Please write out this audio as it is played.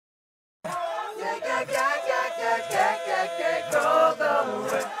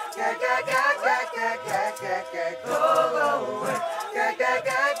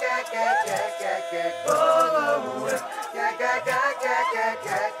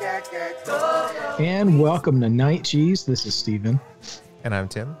And welcome to Night Cheese. This is Steven. And I'm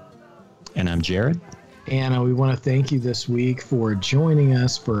Tim. And I'm Jared. And we want to thank you this week for joining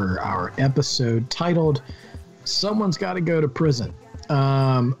us for our episode titled Someone's Got to Go to Prison.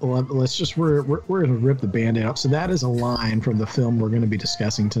 Let's just, we're going to rip the Band-Aid off. So that is a line from the film we're going to be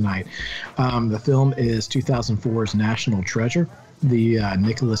discussing tonight. The film is 2004's National Treasure, the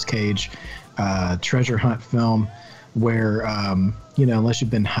Nicolas Cage treasure hunt film where, unless you've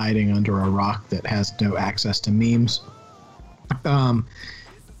been hiding under a rock that has no access to memes,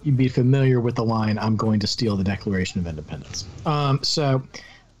 you'd be familiar with the line, "I'm going to steal the Declaration of Independence." So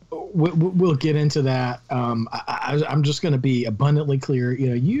we'll get into that. I'm just going to be abundantly clear.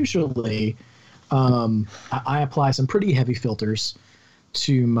 Usually I apply some pretty heavy filters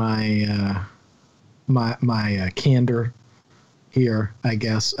to my my candor here, I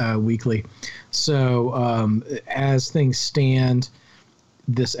guess, weekly. So as things stand,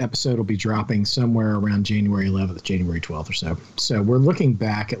 this episode will be dropping somewhere around January 11th, January 12th or so. So we're looking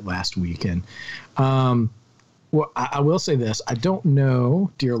back at last weekend. Well, I will say this. I don't know,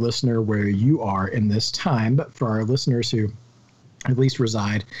 dear listener, where you are in this time, but for our listeners who at least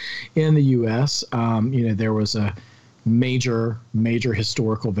reside in the U.S., there was a major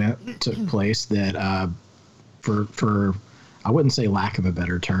historical event took place that for I wouldn't say lack of a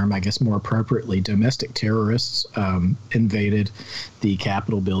better term, I guess more appropriately, domestic terrorists invaded the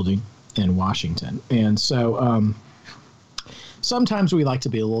Capitol building in Washington. And so sometimes we like to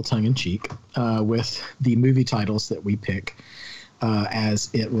be a little tongue-in-cheek with the movie titles that we pick as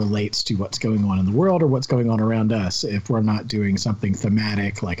it relates to what's going on in the world or what's going on around us, if we're not doing something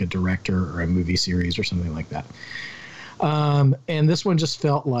thematic like a director or a movie series or something like that. And this one just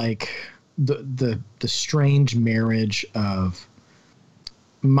felt like the strange marriage of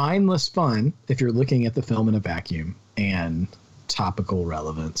mindless fun, if you're looking at the film in a vacuum, and topical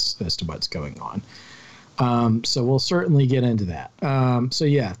relevance as to what's going on. So we'll certainly get into that. So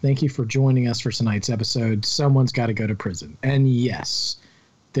yeah, thank you for joining us for tonight's episode. Someone's Got to Go to Prison. And yes,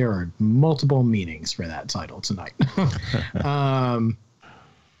 there are multiple meanings for that title tonight.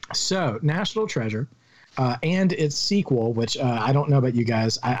 So National Treasure. And its sequel, which I don't know about you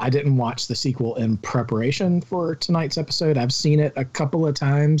guys. I didn't watch the sequel in preparation for tonight's episode. I've seen it a couple of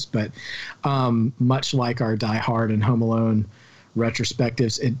times, but much like our Die Hard and Home Alone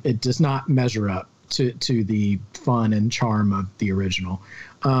retrospectives, it does not measure up to the fun and charm of the original.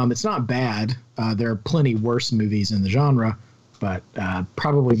 It's not bad. There are plenty worse movies in the genre, but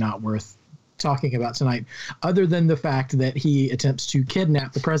probably not worth talking about tonight, other than the fact that he attempts to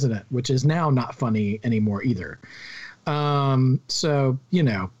kidnap the president, which is now not funny anymore either. So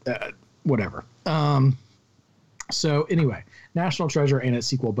whatever. So anyway, National Treasure and its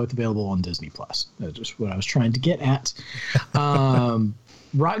sequel both available on Disney Plus. That's just what I was trying to get at.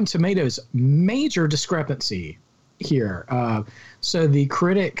 Rotten Tomatoes, major discrepancy here. So the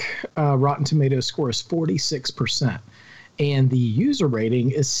critic Rotten Tomatoes score is 46%. And the user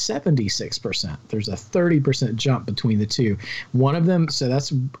rating is 76%. There's a 30% jump between the two. One of them, so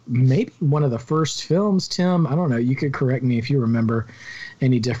that's maybe one of the first films, Tim. I don't know. You could correct me if you remember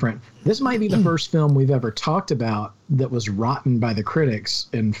any different. This might be the first film we've ever talked about that was rotten by the critics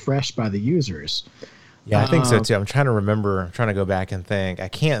and fresh by the users. Yeah, I think so too. I'm trying to remember. I'm trying to go back and think. I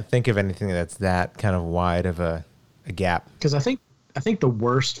can't think of anything that's that kind of wide of a gap. Because I think the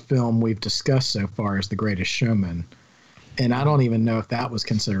worst film we've discussed so far is The Greatest Showman. And I don't even know if that was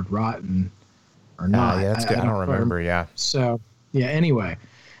considered rotten or not. Yeah, that's good. I don't remember. Yeah. So, yeah, anyway.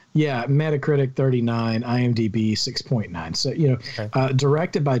 Yeah, Metacritic 39, IMDb 6.9. So, okay.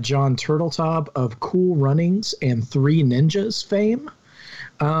 Directed by John Turteltaub of Cool Runnings and Three Ninjas fame.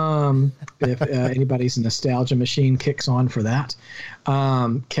 If anybody's nostalgia machine kicks on for that.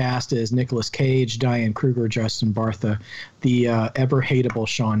 Cast is Nicolas Cage, Diane Kruger, Justin Bartha, the ever-hateable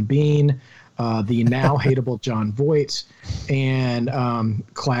Sean Bean, the now hateable John Voight, and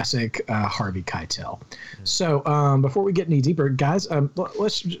classic Harvey Keitel. So before we get any deeper, guys,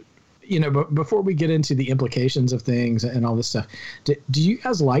 let's, before we get into the implications of things and all this stuff, do you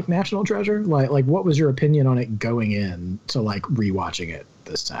guys like National Treasure? Like, what was your opinion on it going in to rewatching it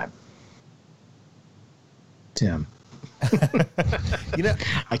this time? Tim.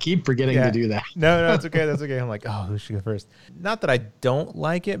 I keep forgetting to do that. No, it's okay. That's okay. I'm like, who should go first? Not that I don't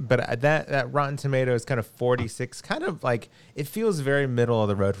like it, but that Rotten Tomatoes kind of 46, kind of it feels very middle of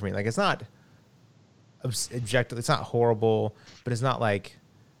the road for me. It's not objective. It's not horrible, but it's not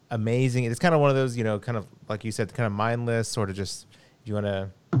amazing. It's kind of one of those, kind of like you said, kind of mindless, sort of just if you want to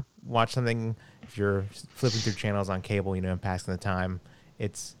watch something, if you're flipping through channels on cable, and passing the time,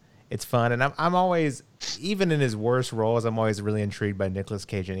 it's fun. And I'm always, even in his worst roles, I'm always really intrigued by Nicolas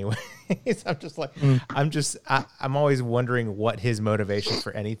Cage anyway. I'm just like, I'm always wondering what his motivation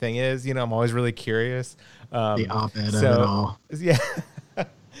for anything is. I'm always really curious. The op-ed of it all. Yeah.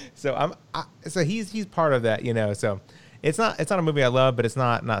 So so he's part of that, so it's not a movie I love, but it's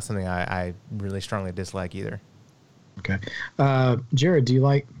not something I really strongly dislike either. Okay. Jared, do you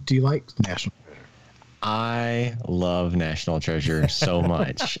like National Treasure? I love National Treasure so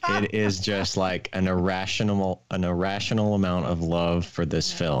much. It is just like an irrational amount of love for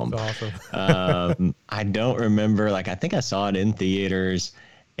this film. That's awesome. I don't remember, I think I saw it in theaters,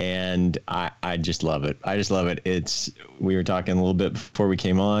 and I just love it. I just love it. We were talking a little bit before we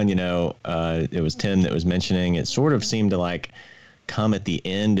came on, it was Tim that was mentioning, it sort of seemed to come at the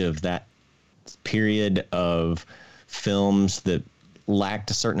end of that period of films that lacked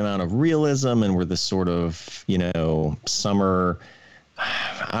a certain amount of realism and were this sort of, summer,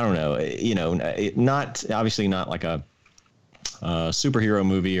 I don't know, not obviously not like a superhero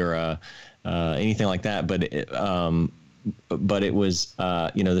movie or anything like that, but it was,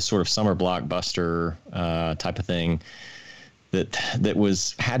 this sort of summer blockbuster type of thing that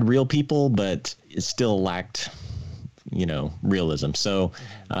had real people, but it still lacked, realism. So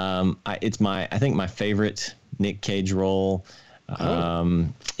I think my favorite Nick Cage role.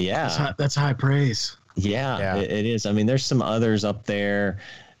 Yeah, that's high praise. Yeah. It is. I mean, there's some others up there.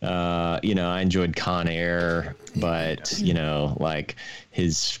 I enjoyed Con Air, but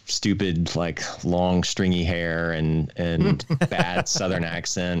his stupid long stringy hair and bad Southern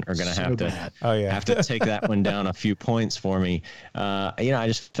accent are gonna have to take that one down a few points for me. I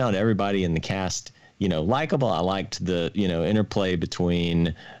just found everybody in the cast likable. I liked the interplay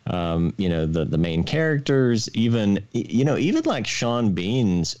between the main characters, even like Sean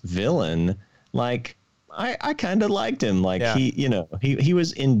Bean's villain. I kind of liked him. He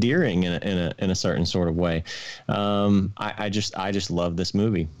was endearing in a certain sort of way. I just love this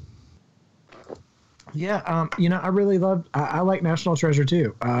movie. Yeah, I really love. I like National Treasure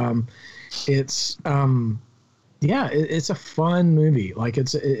too. It's it's a fun movie.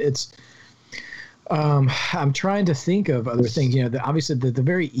 It's. I'm trying to think of other things. Obviously the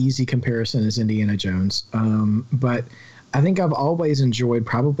very easy comparison is Indiana Jones. But I think I've always enjoyed,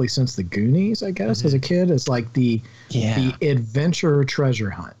 probably since the Goonies, I guess, as a kid, is the adventure treasure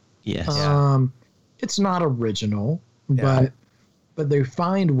hunt. Yes. It's not original, but they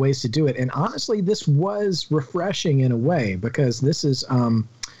find ways to do it. And honestly, this was refreshing in a way, because this is I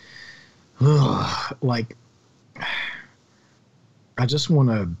just want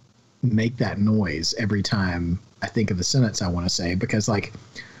to make that noise every time I think of the sentence I want to say, because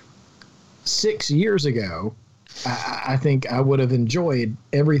 6 years ago, I think I would have enjoyed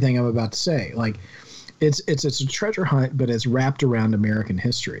everything I'm about to say. It's a treasure hunt, but it's wrapped around American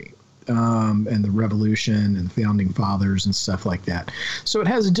history, and the Revolution and the Founding Fathers and stuff like that. So it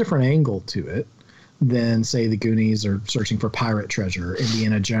has a different angle to it than, say, the Goonies are searching for pirate treasure.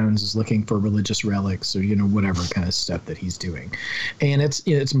 Indiana Jones is looking for religious relics, or whatever kind of stuff that he's doing. And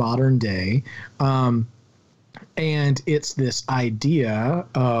it's modern day, and it's this idea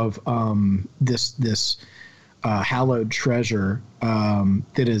of this hallowed treasure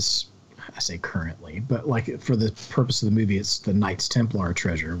that is, I say currently, but for the purpose of the movie, it's the Knights Templar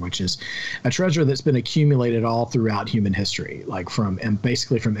treasure, which is a treasure that's been accumulated all throughout human history,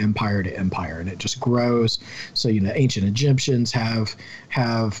 basically from empire to empire, and it just grows. So ancient Egyptians have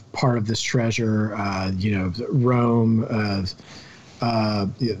part of this treasure. Rome,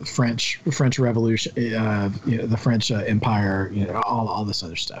 French Revolution, the French Empire, all this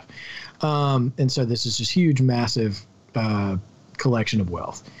other stuff. And so this is just huge, massive collection of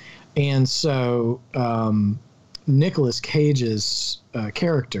wealth. And so Nicolas Cage's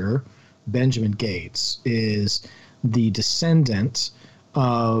character, Benjamin Gates, is the descendant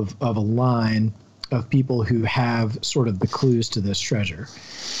of a line of people who have sort of the clues to this treasure.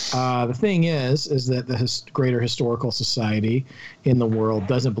 The thing is that the greater historical society in the world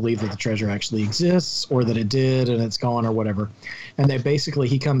doesn't believe that the treasure actually exists, or that it did and it's gone, or whatever. And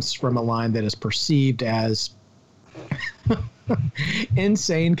he comes from a line that is perceived as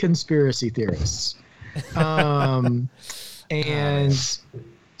insane conspiracy theorists. And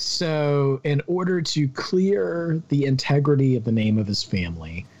so in order to clear the integrity of the name of his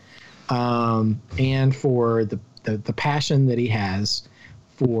family, and for the passion that he has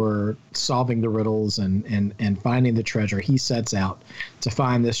for solving the riddles and finding the treasure, he sets out to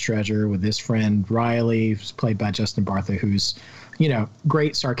find this treasure with his friend Riley, who's played by Justin Bartha, who's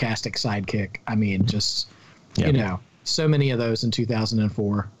great sarcastic sidekick. I mean, just, so many of those in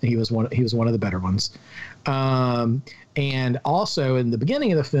 2004. He was one of the better ones. And also in the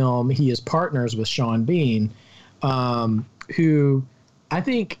beginning of the film, he is partners with Sean Bean, who I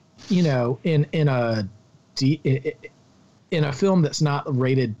think, in a film that's not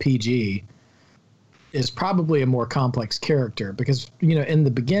rated PG is probably a more complex character because, in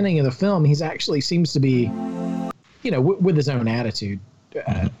the beginning of the film, he's actually seems to be, with his own attitude,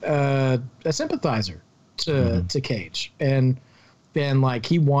 a sympathizer to Cage. And then like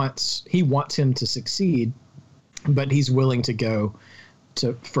he wants him to succeed, but he's willing to go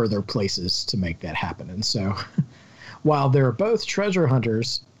to further places to make that happen. And so while they're both treasure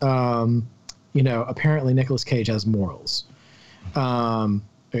hunters, apparently Nicolas Cage has morals,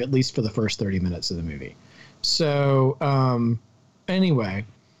 at least for the first 30 minutes of the movie. So anyway,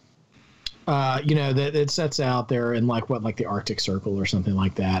 that it sets out there in like the Arctic Circle or something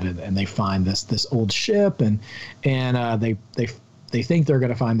like that, and they find this old ship, and they think they're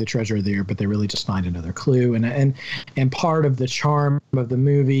going to find the treasure there, but they really just find another clue. And part of the charm of the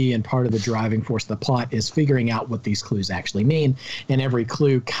movie and part of the driving force of the plot is figuring out what these clues actually mean. And every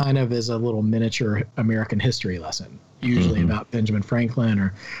clue kind of is a little miniature American history lesson, usually about Benjamin Franklin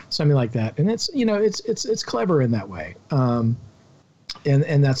or something like that. And it's it's clever in that way, and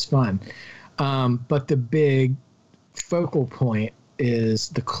that's fun. But the big focal point is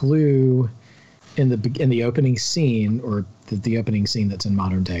the clue in the opening scene, or the opening scene that's in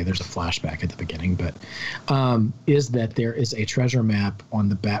modern day. There's a flashback at the beginning, but is that there is a treasure map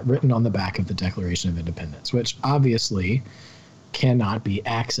written on the back of the Declaration of Independence, which obviously cannot be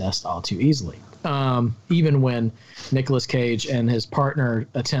accessed all too easily. Even when Nicolas Cage and his partner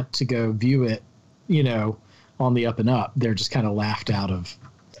attempt to go view it, on the up and up, they're just kind of laughed out of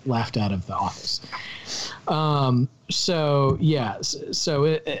the office. So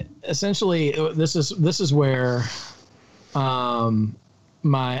essentially this is where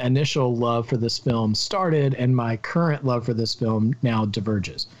my initial love for this film started, and my current love for this film now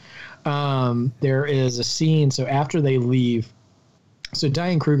diverges. There is a scene. So after they leave, so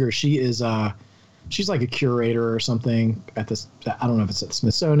Diane Kruger, she's like a curator or something at this. I don't know if it's at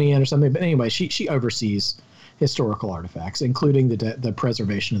Smithsonian or something, but anyway, she oversees historical artifacts, including the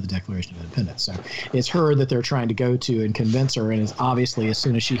preservation of the Declaration of Independence. So it's her that they're trying to go to and convince her. And it's obviously, as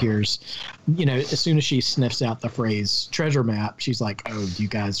soon as she hears, as soon as she sniffs out the phrase treasure map, she's like, "Oh, you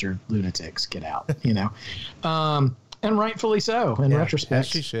guys are lunatics, get out," and rightfully so in retrospect. As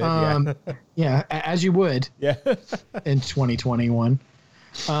she should, as you would, in 2021.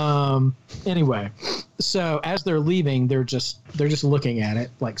 Anyway, so as they're leaving, they're just looking at it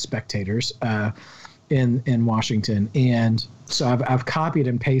like spectators, in Washington. And so I've copied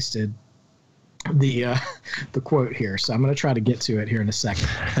and pasted the quote here. So I'm going to try to get to it here in a second.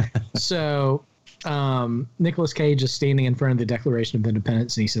 So Nicolas Cage is standing in front of the Declaration of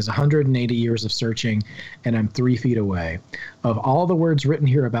Independence, and he says, 180 years of searching, and I'm 3 feet away. Of all the words written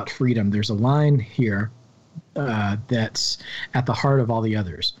here about freedom, there's a line here that's at the heart of all the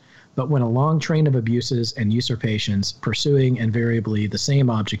others. But when a long train of abuses and usurpations, pursuing invariably the same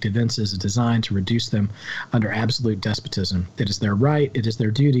object, evinces a design to reduce them under absolute despotism, it is their right, it is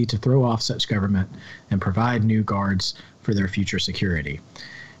their duty to throw off such government and provide new guards for their future security.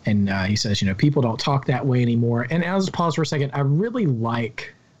 And he says, people don't talk that way anymore. And I'll just pause for a second. I really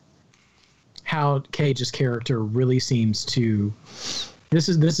like how Cage's character really seems to. This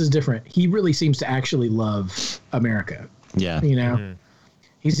is different. He really seems to actually love America. Yeah. Mm-hmm.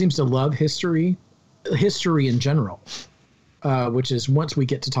 He seems to love history in general, which is, once we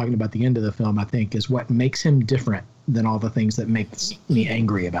get to talking about the end of the film, I think is what makes him different than all the things that makes me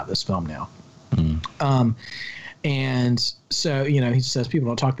angry about this film now. Mm. And so, he says people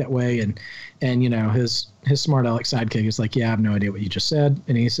don't talk that way. And his smart aleck sidekick is like, yeah, I have no idea what you just said.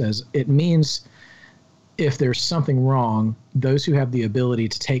 And he says, it means if there's something wrong, those who have the ability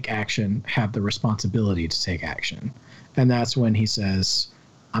to take action have the responsibility to take action. And that's when he says,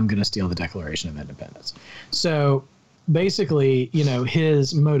 I'm going to steal the Declaration of Independence. So basically,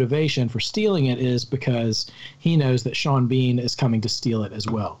 his motivation for stealing it is because he knows that Sean Bean is coming to steal it as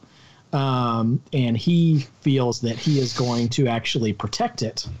well. And he feels that he is going to actually protect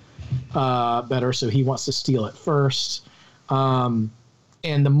it better, so he wants to steal it first. And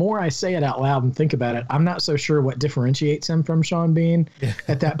the more I say it out loud and think about it, I'm not so sure what differentiates him from Sean Bean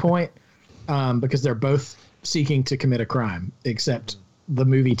at that point, because they're both seeking to commit a crime, except the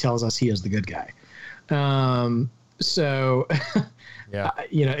movie tells us he is the good guy.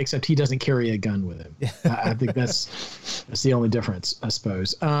 Except he doesn't carry a gun with him. I think that's the only difference, I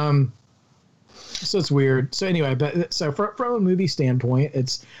suppose. So it's weird. So anyway, but so from a movie standpoint,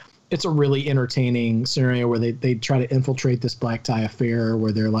 it's a really entertaining scenario where they try to infiltrate this black tie affair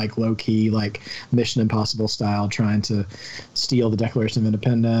where they're like low key, like Mission Impossible style, trying to steal the Declaration of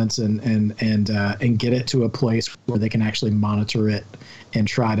Independence and get it to a place where they can actually monitor it and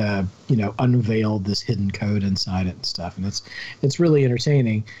try to, unveil this hidden code inside it and stuff. And it's really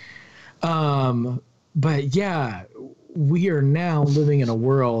entertaining. But yeah, we are now living in a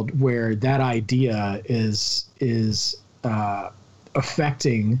world where that idea is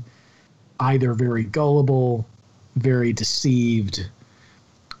affecting either very gullible, very deceived,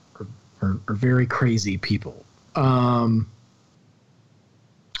 or very crazy people. And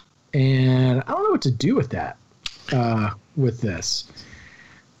I don't know what to do with that, with this.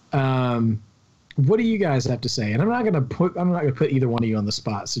 What do you guys have to say? And I'm not gonna put either one of you on the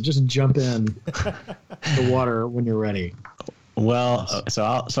spot. So just jump in the water when you're ready. Well, so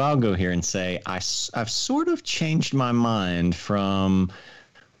I'll go here and say I've sort of changed my mind from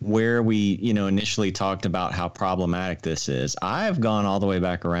where we, initially talked about how problematic this is. I've gone all the way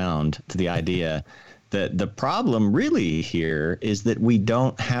back around to the idea that the problem really here is that we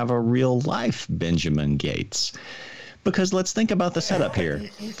don't have a real life Benjamin Gates. Because let's think about the setup here.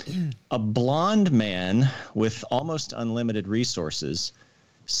 A blonde man with almost unlimited resources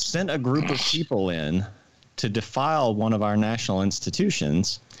sent a group of people in to defile one of our national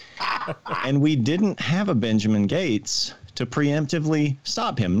institutions, and we didn't have a Benjamin Gates to preemptively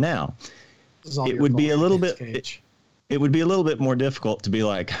stop him. Now, it would be a little bit it would be a little bit more difficult to be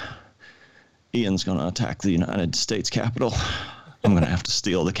like, Ian's going to attack the United States Capitol. I'm going to have to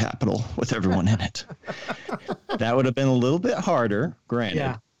steal the Capitol with everyone in it. That would have been a little bit harder, granted.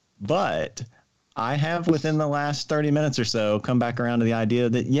 Yeah. But I have, within the last 30 minutes or so, come back around to the idea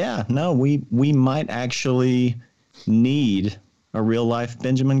that, we might actually need a real-life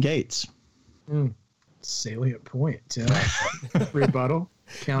Benjamin Gates. Salient point. Rebuttal,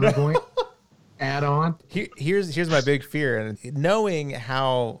 counterpoint, add on. Here's my big fear. And knowing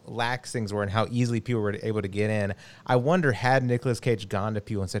how lax things were and how easily people were able to get in, I wonder, had Nicolas Cage gone to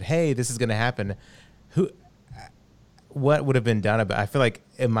people and said, hey, this is going to happen, what would have been done about it? I feel like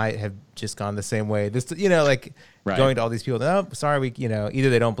it might have just gone the same way. This, right. Going to all these people, oh, sorry, either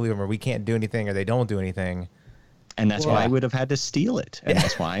they don't believe him or we can't do anything or they don't do anything. And that's why I would have had to steal it. And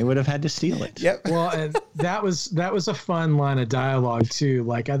that's why I would have had to steal it. Yep. Well, and that was a fun line of dialogue too.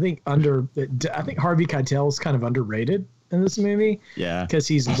 Like I think Harvey Keitel is kind of underrated in this movie. Yeah. Because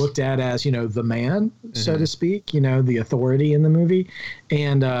he's looked at as, the man, so to speak, the authority in the movie.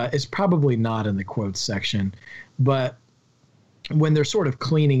 And it's probably not in the quotes section. But when they're sort of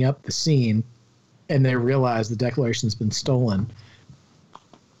cleaning up the scene and they realize the Declaration's been stolen,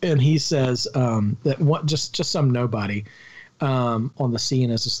 and he says that just some nobody on the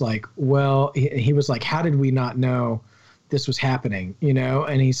scene is just like, well, he was like, how did we not know this was happening?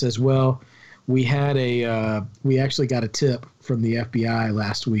 And he says, well, we actually got a tip from the FBI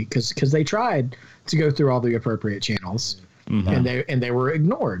last week because they tried to go through all the appropriate channels, and they were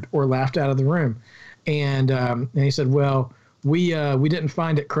ignored or laughed out of the room. And he said, well, we didn't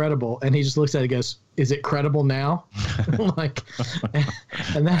find it credible. And he just looks at it and goes, is it credible now?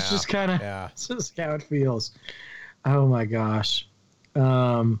 And that's just kind of just how it feels. Oh my gosh.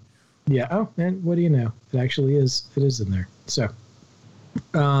 Yeah. Oh, and what do you know? It actually is. It is in there. So,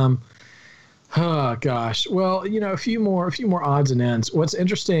 oh gosh. Well, a few more odds and ends. What's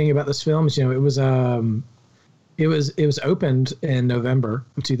interesting about this film is, it was opened in November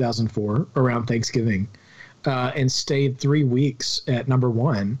of 2004 around Thanksgiving, and stayed 3 weeks at number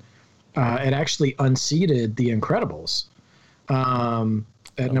one. It actually unseated The Incredibles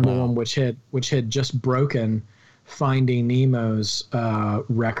at number one, which had just broken Finding Nemo's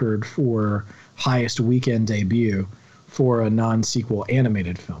record for highest weekend debut for a non-sequel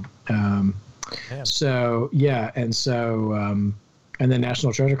animated film. And then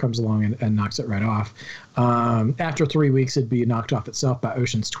National Treasure comes along and knocks it right off. After 3 weeks, it'd be knocked off itself by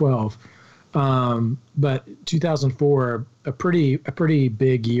Ocean's 12. But 2004, a pretty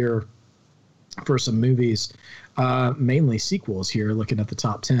big year for some movies, mainly sequels here, looking at the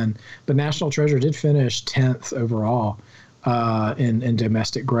top 10. But National Treasure did finish 10th overall in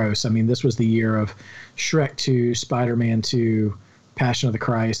domestic gross. I mean, this was the year of Shrek 2, Spider-Man 2, Passion of the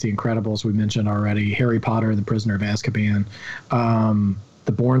Christ, The Incredibles we mentioned already, Harry Potter, The Prisoner of Azkaban,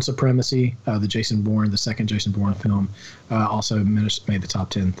 The Bourne Supremacy, the second Jason Bourne film, also made the top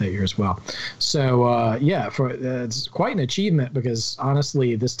 10 that year as well. So it's quite an achievement because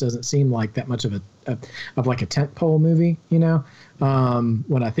honestly, this doesn't seem like that much of a tentpole movie.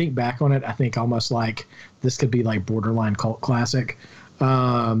 When I think back on it, I think almost like this could be like borderline cult classic.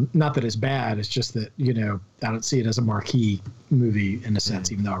 Not that it's bad. It's just that, you know, I don't see it as a marquee movie in a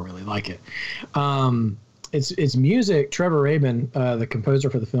sense, even though I really like it. It's music. Trevor Rabin, the composer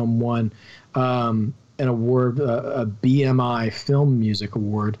for the film, won an award, a BMI Film Music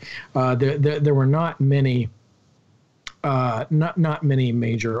Award. There were not many. Not many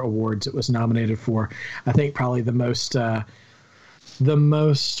major awards it was nominated for. I think probably the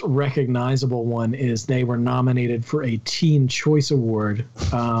most recognizable one is they were nominated for a Teen Choice Award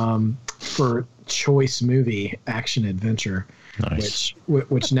for Choice Movie Action Adventure, nice.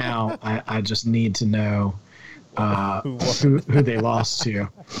 which now I just need to know who they lost to.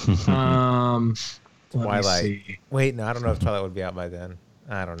 Twilight. Wait, no, I don't know if Twilight would be out by then.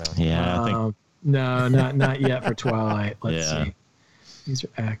 I don't know. Yeah, I think. No, not yet for Twilight. Let's see. These are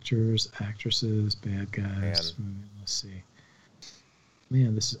actors, actresses, bad guys. Let's see.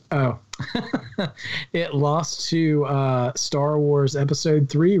 Man, this is it lost to Star Wars Episode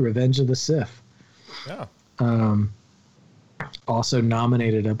 3: Revenge of the Sith. Oh. Also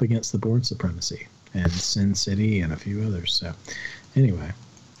nominated up against The Bourne Supremacy and Sin City and a few others. So, anyway,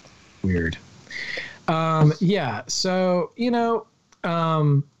 weird. Yeah. So you know,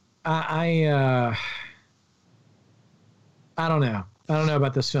 I don't know. I don't know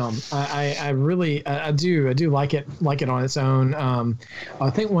about this film. I really do like it on its own. I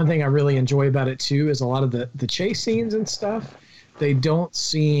think one thing I really enjoy about it too is a lot of the chase scenes and stuff. They don't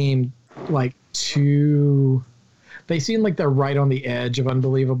seem like too. They seem like they're right on the edge of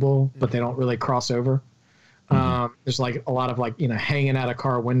unbelievable, but they don't really cross over. There's like a lot of like, you know, hanging out of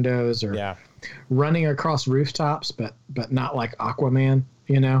car windows or running across rooftops, but not like Aquaman,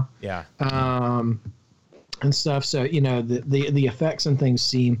 you know. Yeah. And stuff. So, you know, the effects and things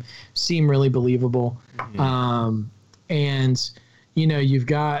seem really believable. And, you know, you've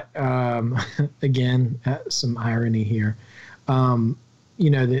got, again, some irony here. You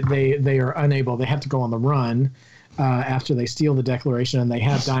know, they are unable, they have to go on the run after they steal the Declaration, and they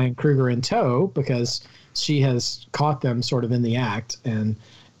have Diane Kruger in tow because she has caught them sort of in the act. And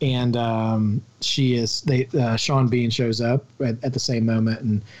Sean Bean shows up at the same moment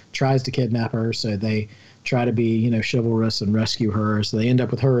and tries to kidnap her. So they try to be, you know, chivalrous and rescue her. So they end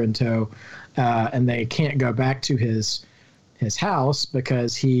up with her in tow, and they can't go back to his house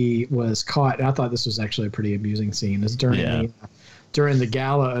because he was caught. And I thought this was actually a pretty amusing scene. Is during the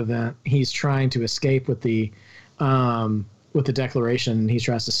gala event, he's trying to escape with the Declaration. He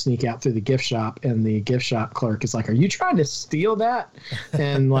tries to sneak out through the gift shop, and the gift shop clerk is like, "Are you trying to steal that?"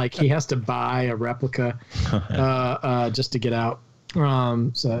 And like he has to buy a replica just to get out.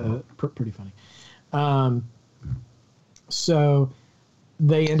 So pretty funny. So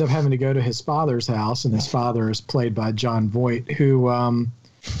they end up having to go to his father's house, and his father is played by John Voight, who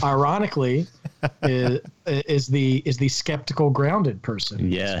ironically is the skeptical, grounded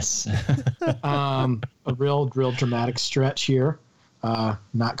person. Yes. A real dramatic stretch here.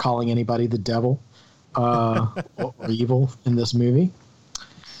 Not calling anybody the devil or evil in this movie.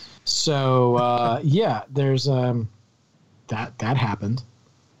 So there's that happened.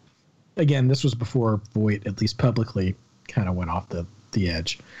 Again, this was before Voight, at least publicly, kind of went off the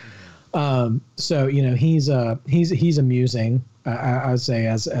edge. So you know, he's amusing. I would say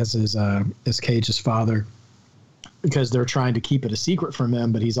as Cage's father, because they're trying to keep it a secret from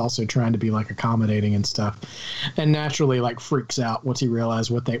him, but he's also trying to be like accommodating and stuff, and naturally like freaks out once he realizes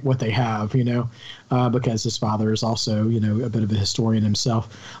what they have, you know, because his father is also, you know, a bit of a historian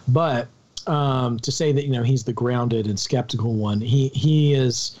himself. But to say that, you know, he's the grounded and skeptical one, he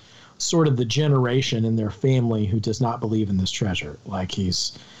is sort of the generation in their family who does not believe in this treasure. Like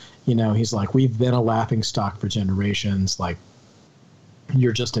he's like, we've been a laughing stock for generations. Like,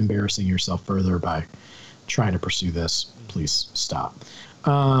 you're just embarrassing yourself further by trying to pursue this. Please stop.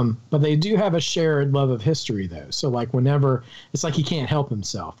 But they do have a shared love of history, though. So like whenever, it's like he can't help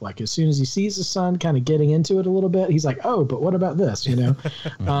himself. Like as soon as he sees his son kind of getting into it a little bit, he's like, oh, but what about this? You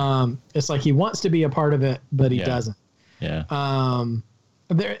know, it's like he wants to be a part of it, but he doesn't. Yeah.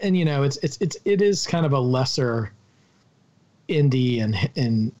 There, and you know, it is kind of a lesser Indy and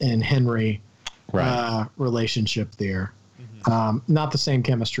Henry relationship there. Not the same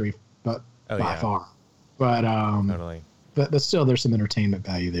chemistry, but by far. But totally. But still, there's some entertainment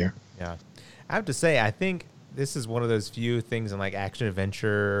value there. Yeah, I have to say, I think this is one of those few things in like action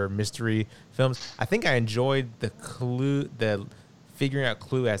adventure mystery films. I think I enjoyed the figuring out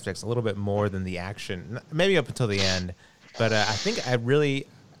clue aspects a little bit more than the action, maybe up until the end. But I think I really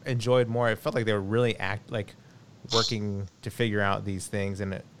enjoyed more. It felt like they were really working to figure out these things,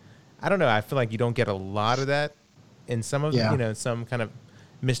 and I don't know. I feel like you don't get a lot of that in some of you know, some kind of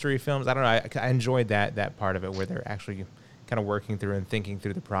mystery films. I don't know. I enjoyed that part of it where they're actually kind of working through and thinking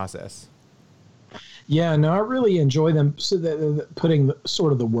through the process. Yeah, no, I really enjoy them. So that putting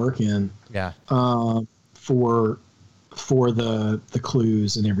sort of the work in. Yeah. For the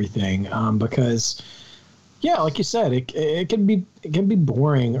clues and everything, because yeah, like you said, it can be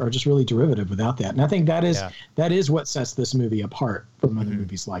boring or just really derivative without that. And I think that is what sets this movie apart from other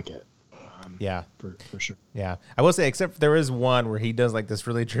movies like it. Yeah, for sure. Yeah, I will say, except there is one where he does like this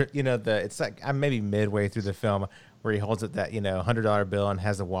really, it's like I'm maybe midway through the film where he holds up that $100 bill and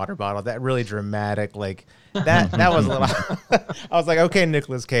has a water bottle. That really dramatic, like that was a little. I was like, okay,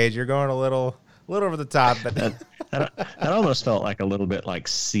 Nicolas Cage, you're going a little over the top, but that almost felt like a little bit like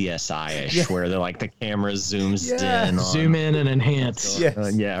CSI-ish, where they're like the camera zooms in, zoom in and enhance. Yes.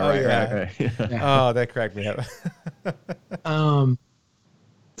 Right. Yeah. Oh, that cracked me up.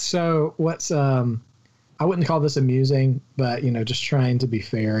 So what's I wouldn't call this amusing, but just trying to be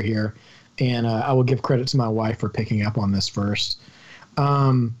fair here, and I will give credit to my wife for picking up on this first.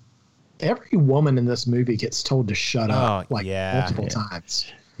 Every woman in this movie gets told to shut up multiple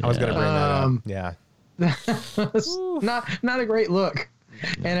times. I was going to bring that up. Yeah. That's not a great look.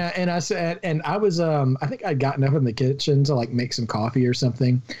 And I said, and I was, I think I'd gotten up in the kitchen to like make some coffee or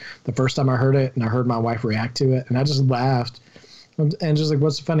something the first time I heard it, and I heard my wife react to it, and I just laughed and just like,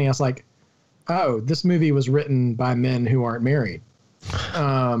 what's funny? I was like, oh, this movie was written by men who aren't married,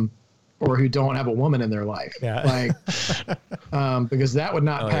 or who don't have a woman in their life. Yeah. Like, because that would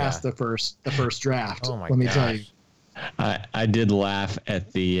not pass the first draft. Oh my Let me tell you. I did laugh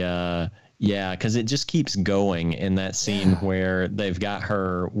at the because it just keeps going in that scene where they've got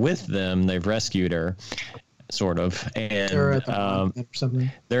her with them, they've rescued her, sort of, and they're at the or something.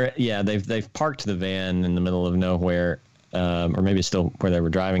 They've parked the van in the middle of nowhere, or maybe still where they were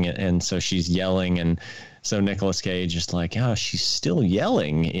driving it, and so she's yelling, and so Nicolas Cage is like, oh, she's still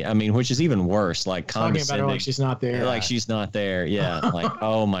yelling. I mean, which is even worse, like talking about her like she's not there. Like she's not there. Yeah. Like,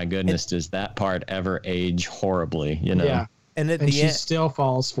 oh my goodness, does that part ever age horribly? Yeah. And at the she end, still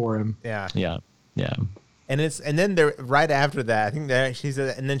falls for him. Yeah. And then they're right after that. I think that she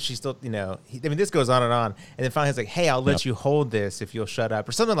said, and then she still, this goes on, and then finally he's like, hey, I'll let you hold this if you'll shut up,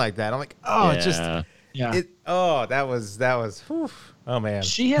 or something like that. I'm like, oh, it's just. Yeah. That was. Whew. Oh man.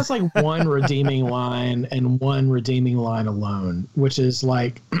 She has like one redeeming line and one redeeming line alone, which is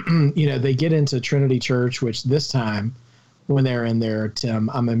like, they get into Trinity Church, which this time, when they're in there, Tim,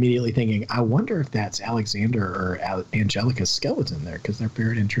 I'm immediately thinking, I wonder if that's Alexander or Angelica's skeleton there, because they're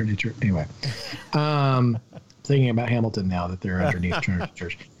buried in Trinity Church. Anyway, thinking about Hamilton now that they're underneath Trinity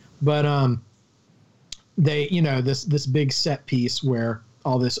Church, but they, this big set piece where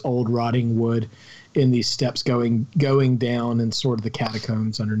all this old rotting wood in these steps going down in sort of the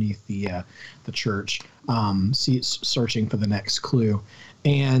catacombs underneath the church, searching for the next clue,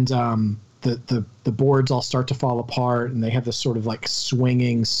 and the boards all start to fall apart, and they have this sort of like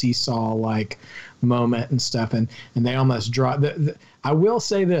swinging seesaw like moment and stuff, and they almost drop. I will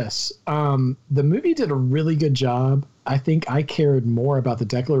say this: the movie did a really good job. I think I cared more about the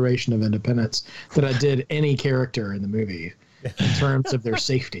Declaration of Independence than I did any character in the movie in terms of their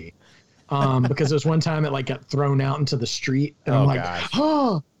safety. Because there was one time it like got thrown out into the street, and I'm like, gosh.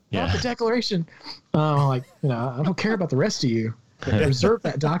 not the Declaration. I don't care about the rest of you. Preserve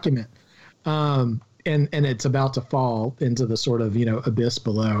that document. And it's about to fall into the sort of abyss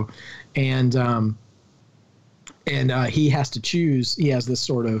below, and he has to choose. He has this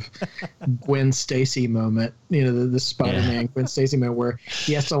sort of Gwen Stacy moment, the Spider-Man Gwen Stacy moment, where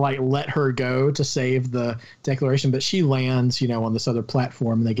he has to like let her go to save the Declaration, but she lands on this other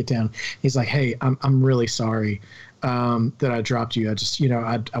platform, and they get down. He's like, hey, I'm really sorry that I dropped you. I just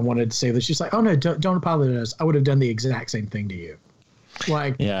I wanted to save this. She's like, oh no, don't apologize. I would have done the exact same thing to you.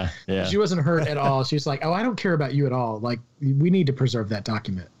 Like, she wasn't hurt at all. She's like, oh, I don't care about you at all. Like, we need to preserve that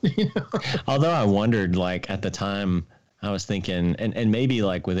document. Although I wondered, like, at the time, I was thinking, and maybe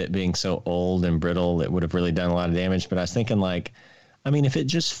like with it being so old and brittle, it would have really done a lot of damage. But I was thinking, like, I mean, if it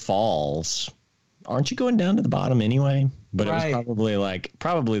just falls, aren't you going down to the bottom anyway? But It was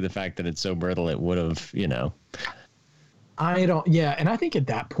probably the fact that it's so brittle, it would have, and I think at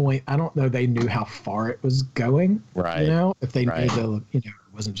that point, I don't know, they knew how far it was going, right? If they knew it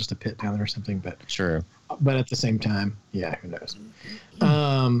wasn't just a pit down there or something, but sure. But at the same time, who knows?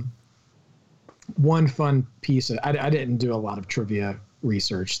 One fun piece I didn't do a lot of trivia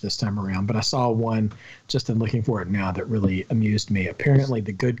research this time around, but I saw one just in looking for it now that really amused me. Apparently,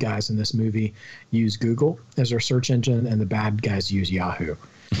 the good guys in this movie use Google as their search engine, and the bad guys use Yahoo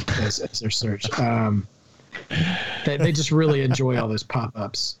as their search. They just really enjoy all those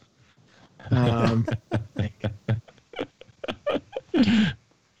pop-ups.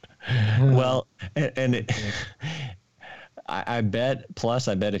 Well, and I bet. Plus,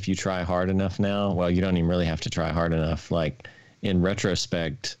 I bet if you try hard enough now, well, you don't even really have to try hard enough. Like in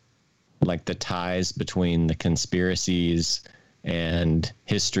retrospect, like the ties between the conspiracies and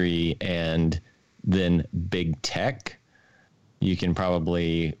history and then big tech, you can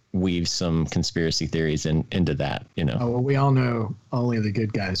probably weave some conspiracy theories into that, you know. Oh, well, we all know only the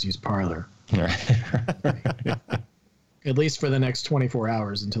good guys use Parler. Right. At least for the next 24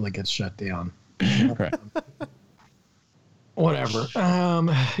 hours until it gets shut down. Right. Whatever.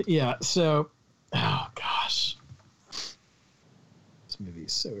 Yeah. So, oh gosh, this movie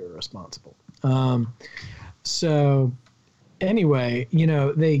is so irresponsible. So anyway, you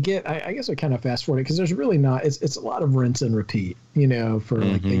know, they get. I guess I kind of fast forward because there's really not. It's a lot of rinse and repeat. You know, for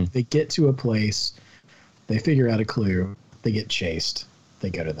like they get to a place, they figure out a clue, they get chased. They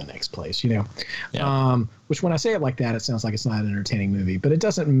go to the next place, you know. Yeah. Which when I say it like that, it sounds like it's not an entertaining movie, but it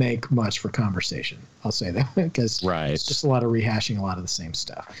doesn't make much for conversation. I'll say that because it's just a lot of rehashing a lot of the same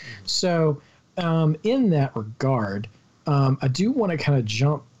stuff. So in that regard, I do want to kind of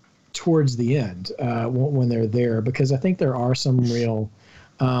jump towards the end when they're there, because I think there are some real,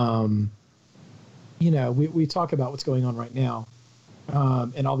 you know, we talk about what's going on right now,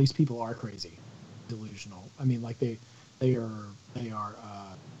 and all these people are crazy, delusional. I mean, like they are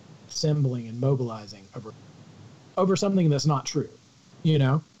assembling and mobilizing over something that's not true, you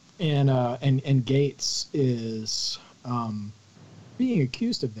know, and Gates is being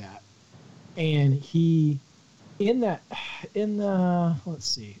accused of that, and he in the let's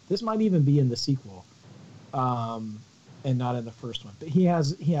see, this might even be in the sequel, and not in the first one, but he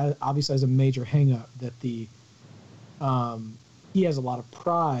obviously has a major hang up that he has a lot of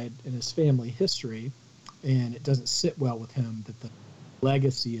pride in his family history. And it doesn't sit well with him that the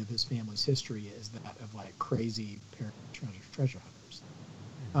legacy of his family's history is that of like crazy treasure hunters.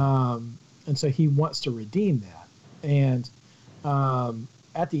 And so he wants to redeem that. And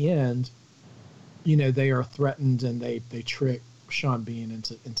at the end, you know, they are threatened and they trick Sean Bean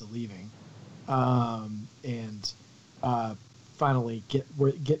into leaving, and finally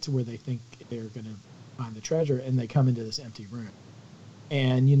get to where they think they're going to find the treasure, and they come into this empty room.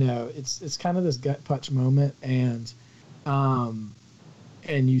 And, you know, it's kind of this gut punch moment, and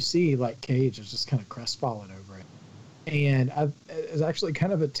you see like Cage is just kind of crestfallen over it. And it's actually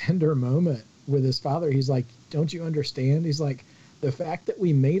kind of a tender moment with his father. He's like, "Don't you understand?" He's like, "The fact that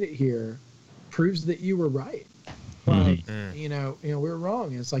we made it here proves that you were right. Like, you know, we were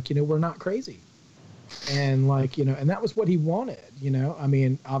wrong." And it's like, you know, we're not crazy. And like, you know, and that was what he wanted. You know, I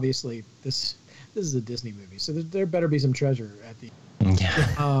mean, obviously this is a Disney movie, so there better be some treasure at the end.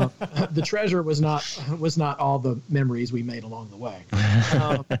 Yeah. The treasure was not all the memories we made along the way. It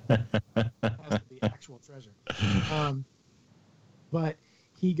has to be actual treasure. But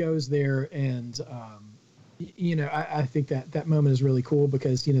he goes there, and you know, I think that moment is really cool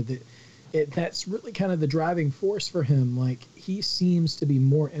because, you know, that's really kind of the driving force for him. Like, he seems to be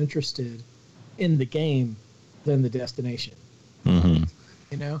more interested in the game than the destination. You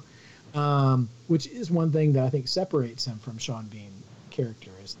know, which is one thing that I think separates him from Sean Bean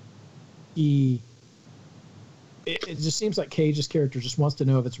character. Is it just seems like Cage's character just wants to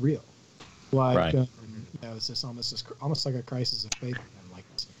know if it's real. Like, you know, it's just almost like a crisis of faith.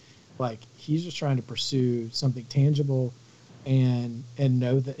 Like he's just trying to pursue something tangible and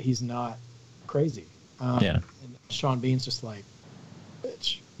know that he's not crazy. And Sean Bean's just like,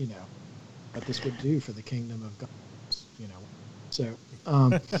 bitch, you know, what this would do for the kingdom of God, you know. So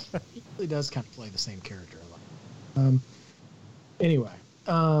he really does kind of play the same character a lot. Anyway,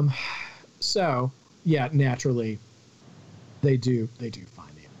 so yeah, naturally, they do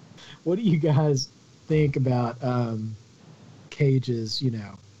find him. What do you guys think about Cage's, you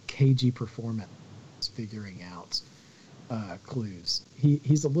know, cagey performance, figuring out clues?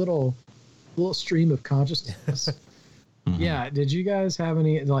 He's a little stream of consciousness. Yeah. Did you guys have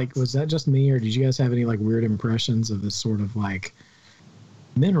any, like, was that just me, or did you guys have any like weird impressions of this sort of like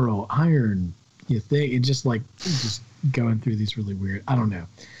mineral iron, you think? It just going through these really weird, I don't know.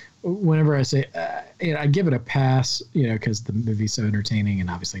 Whenever I say, you know, I give it a pass, you know, because the movie's so entertaining and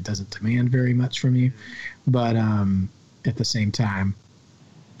obviously it doesn't demand very much from you. But at the same time,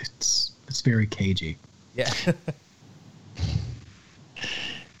 it's very cagey. Yeah.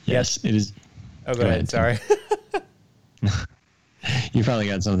 Yes, it is. Oh, go ahead. Sorry. You probably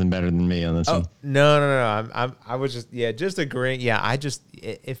got something better than me on this one. No. I was just agreeing. Yeah,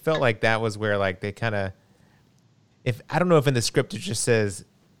 it felt like that was where like they kind of, I don't know if in the script it just says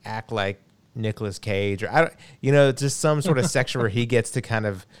act like Nicolas Cage, or just some sort of section where he gets to kind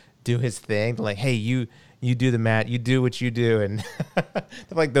of do his thing. Like, hey, you do the mat, you do what you do, and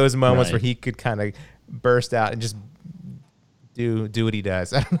like those moments where he could kind of burst out and just do what he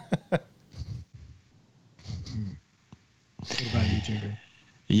does. What about you, Jared?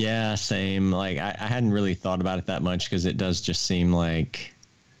 Yeah, same. Like I hadn't really thought about it that much because it does just seem like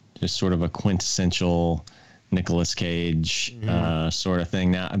just sort of a quintessential Nicolas Cage sort of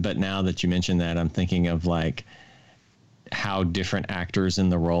thing. But now that you mentioned that, I'm thinking of like how different actors in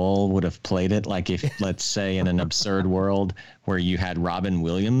the role would have played it. Like if, let's say, in an absurd world where you had Robin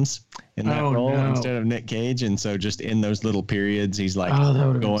Williams in that role instead of Nick Cage. And so just in those little periods, he's like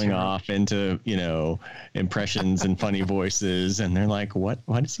going off into, impressions and funny voices. And they're like, what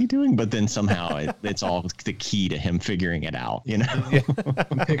is he doing? But then somehow it's all the key to him figuring it out,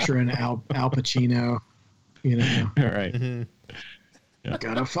 I'm picturing Al Pacino, Right. Mm-hmm. Yeah.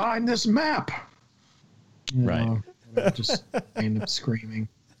 Gotta find this map. Right. Just end up screaming.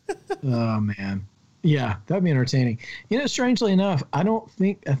 Oh man. Yeah, that'd be entertaining. Strangely enough, I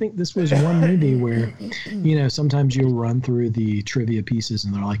think this was one movie where, sometimes you'll run through the trivia pieces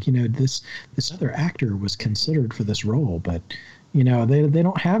and they're like, this other actor was considered for this role, but they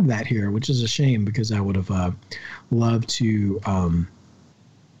don't have that here, which is a shame because I would have loved to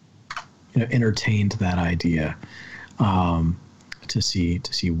entertained that idea to see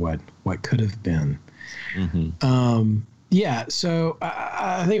what could have been. Mm-hmm. Yeah, so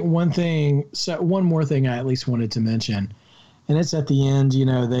I think one more thing I at least wanted to mention, and it's at the end.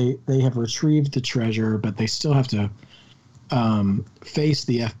 They have retrieved the treasure, but they still have to face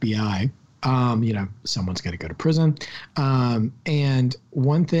the FBI. Someone's got to go to prison. And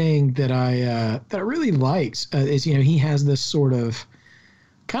one thing that I really liked is he has this sort of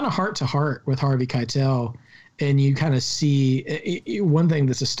kind of heart to heart with Harvey Keitel. And you kind of see one thing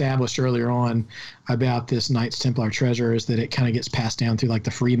that's established earlier on about this Knights Templar treasure is that it kind of gets passed down through like the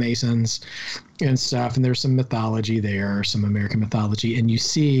Freemasons and stuff. And there's some mythology there, some American mythology. And you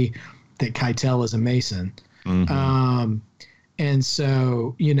see that Keitel is a Mason. Mm-hmm. And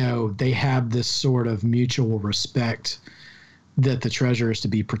so, they have this sort of mutual respect that the treasure is to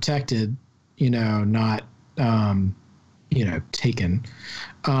be protected, not, taken.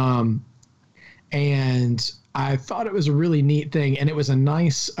 And I thought it was a really neat thing, and it was a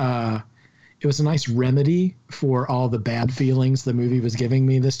nice remedy for all the bad feelings the movie was giving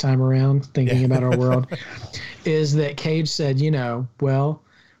me this time around, thinking about our world, is that Cage said, well,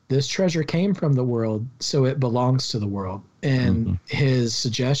 this treasure came from the world, so it belongs to the world. And his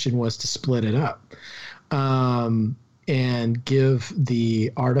suggestion was to split it up and give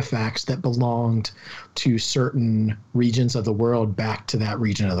the artifacts that belonged to certain regions of the world back to that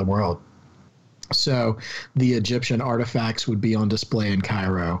region of the world. So the Egyptian artifacts would be on display in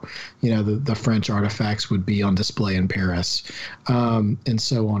Cairo, the French artifacts would be on display in Paris, and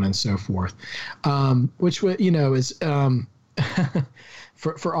so on and so forth, which is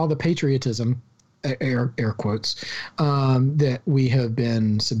for all the patriotism, air quotes, that we have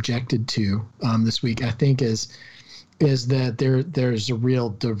been subjected to this week. I think is that there's a real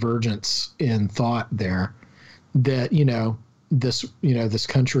divergence in thought there, that this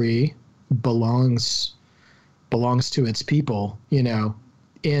country belongs to its people, in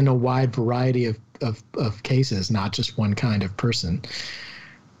a wide variety of cases, not just one kind of person,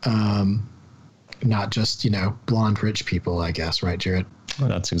 not just blonde rich people, I guess, right, Jared? Well,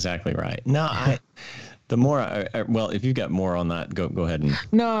 that's exactly right. No, if you've got more on that, go ahead and.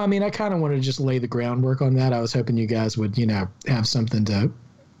 No, I mean, I kind of wanted to just lay the groundwork on that. I was hoping you guys would have something to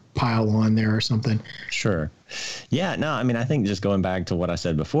pile on there or something. Sure. Yeah, no, I mean, I think just going back to what I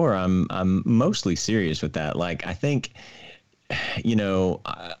said before, I'm mostly serious with that. Like, I think,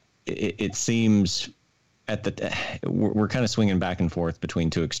 it seems we're kind of swinging back and forth between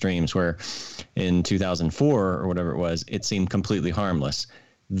two extremes, where in 2004 or whatever it was, it seemed completely harmless.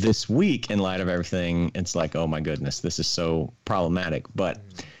 This week, in light of everything, it's like, oh my goodness, this is so problematic. But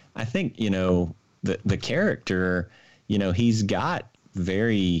I think, the character, he's got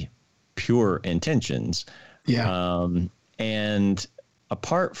very pure intentions. Yeah. And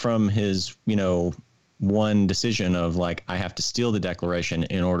apart from his, one decision of like, I have to steal the Declaration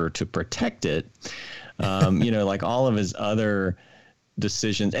in order to protect it, like all of his other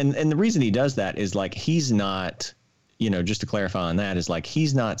decisions. And the reason he does that is like, he's not, just to clarify on that, is like,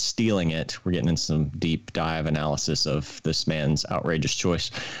 he's not stealing it. We're getting into some deep dive analysis of this man's outrageous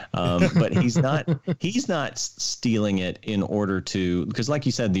choice. But he's not stealing it in order to, because like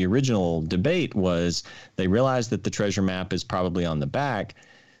you said, the original debate was they realized that the treasure map is probably on the back.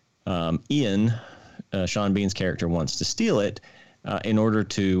 Ian, Sean Bean's character, wants to steal it in order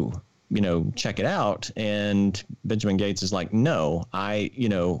to, check it out. And Benjamin Gates is like, no,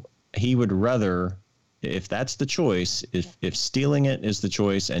 he would rather, if that's the choice, if stealing it is the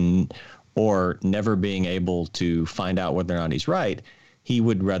choice and or never being able to find out whether or not he's right, he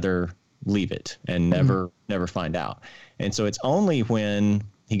would rather leave it and never find out. And so it's only when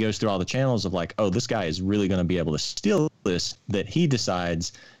he goes through all the channels of like, oh, this guy is really going to be able to steal this, that he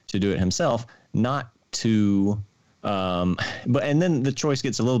decides to do it himself, not to and then the choice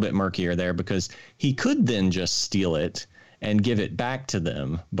gets a little bit murkier there, because he could then just steal it and give it back to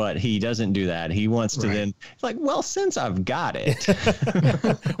them, but he doesn't do that. He wants to then, like, well, since I've got it,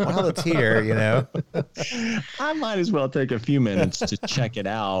 while it's here, you know, I might as well take a few minutes to check it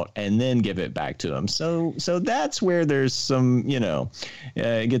out and then give it back to him. So that's where there's some, you know,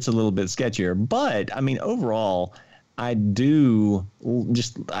 it gets a little bit sketchier. But I mean, overall, I do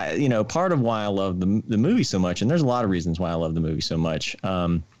just, you know, part of why I love the movie so much, and there's a lot of reasons why I love the movie so much.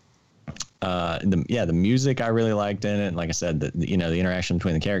 The music I really liked in it, and like I said, the interaction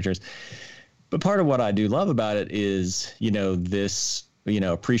between the characters. But part of what I do love about it is, you know, this, you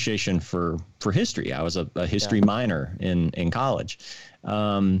know, appreciation for history. I was a history minor in college,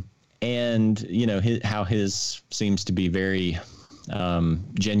 and you know, how his seems to be very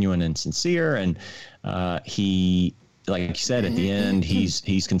genuine and sincere, and he, like you said, at the end,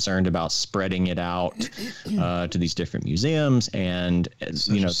 he's concerned about spreading it out to these different museums, and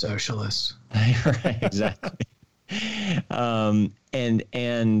Such you know, socialists. Right, exactly.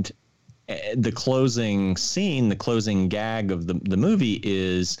 And the closing scene, the closing gag of the movie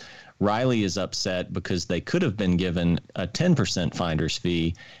is Riley is upset because they could have been given a 10% finder's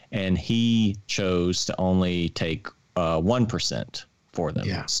fee, and he chose to only take 1% for them.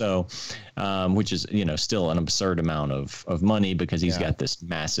 Yeah. So, which is, you know, still an absurd amount of money, because he's got this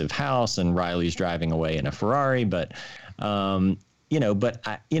massive house and Riley's driving away in a Ferrari. But, you know,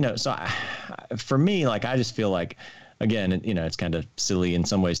 for me, like, I just feel like, again, you know, it's kind of silly in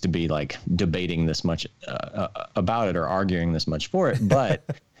some ways to be like debating this much about it or arguing this much for it.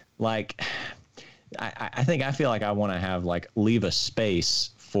 But like, I feel like I want to have, like, leave a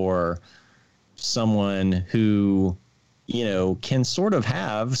space for someone who, you know, can sort of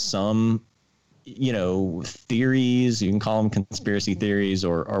have some, you know, theories, you can call them conspiracy theories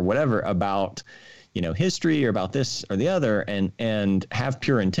or whatever, about, you know, history or about this or the other, and have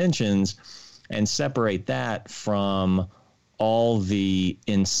pure intentions, and separate that from all the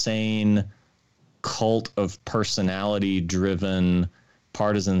insane cult of personality driven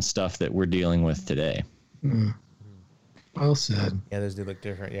partisan stuff that we're dealing with today. Well said. Yeah, those do look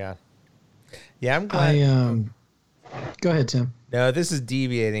different. Yeah, I'm glad. Go ahead, Tim. No, this is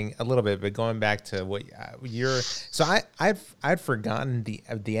deviating a little bit, but going back to what you're. So I'd forgotten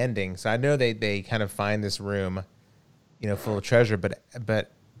the ending. So I know they kind of find this room, you know, full of treasure, but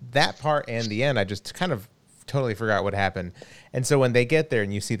that part and the end, I just kind of totally forgot what happened. And so when they get there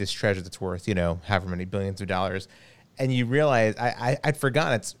and you see this treasure that's worth, you know, however many billions of dollars, and you realize I'd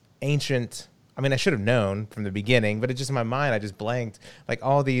forgotten it's ancient. I mean, I should have known from the beginning, but it just, in my mind, I just blanked, like,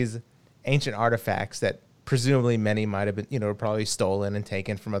 all these ancient artifacts that presumably many might have been, you know, probably stolen and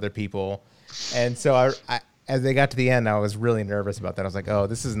taken from other people. And so I as they got to the end, I was really nervous about that. I was like, oh,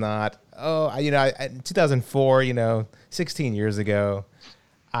 this is not, in 2004, you know, 16 years ago,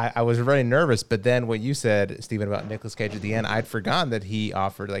 I was very nervous. But then what you said, Stephen, about Nicolas Cage at the end, I'd forgotten that he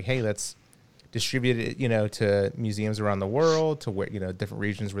offered, like, hey, let's distribute it, you know, to museums around the world, to where, you know, different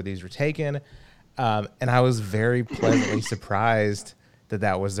regions where these were taken. And I was very pleasantly surprised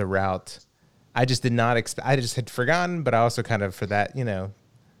that was the route. I just did not expect. I just had forgotten, but I also kind of, for that, you know,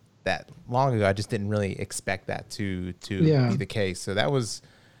 that long ago, I just didn't really expect that to be the case. So that was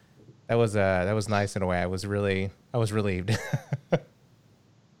nice in a way. I was relieved. It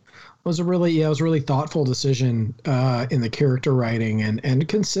was a really thoughtful decision in the character writing, and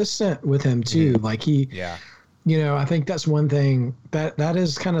consistent with him too. Like, he, you know, I think that's one thing that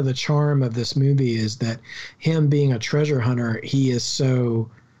is kind of the charm of this movie, is that him being a treasure hunter, he is so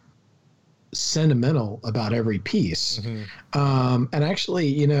sentimental about every piece. And actually,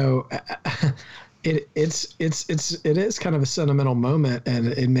 you know, it is kind of a sentimental moment, and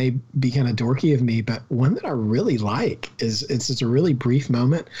it may be kind of dorky of me, but one that I really like is, it's a really brief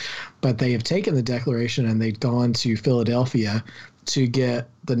moment, but they have taken the Declaration and they've gone to Philadelphia to get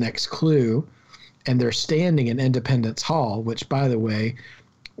the next clue, and they're standing in Independence Hall, which, by the way,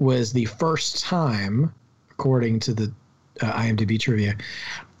 was the first time, according to the IMDb trivia,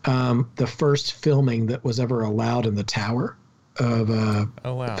 the first filming that was ever allowed in the tower of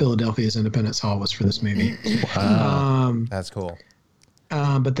Philadelphia's Independence Hall was for this movie. Wow. That's cool.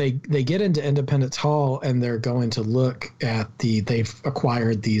 But they get into Independence Hall, and they're going to look at they've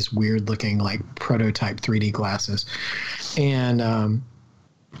acquired these weird looking, like, prototype 3D glasses, and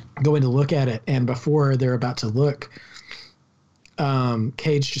going to look at it. And before they're about to look,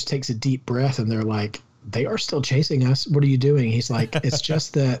 Cage just takes a deep breath, and they're like, they are still chasing us. What are you doing? He's like, it's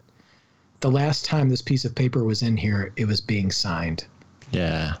just that the last time this piece of paper was in here, it was being signed.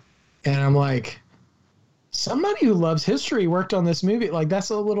 Yeah. And I'm like, somebody who loves history worked on this movie. Like, that's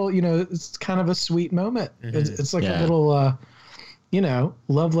a little, it's kind of a sweet moment. Mm-hmm. It's like a little,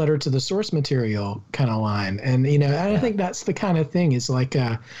 love letter to the source material kind of line. And, I think that's the kind of thing is like,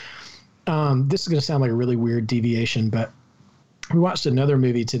 this is going to sound like a really weird deviation, but we watched another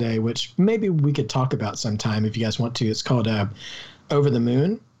movie today, which maybe we could talk about sometime if you guys want to. It's called Over the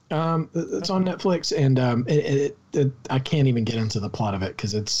Moon. It's on Netflix, and I can't even get into the plot of it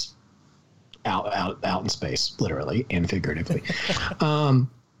because it's out in space, literally and figuratively.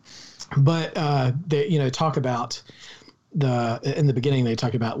 But they talk about in the beginning they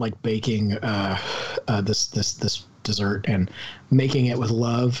talk about like baking this dessert, and making it with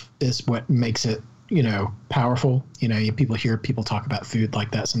love is what makes it powerful. People hear people talk about food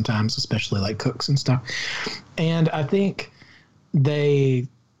like that sometimes, especially like cooks and stuff. And I think they,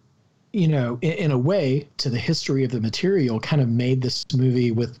 in a way, to the history of the material, kind of made this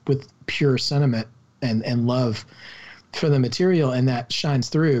movie with pure sentiment and love for the material, and that shines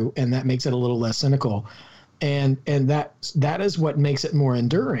through, and that makes it a little less cynical. And that is what makes it more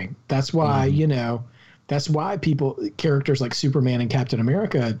enduring. That's why, that's why characters like Superman and Captain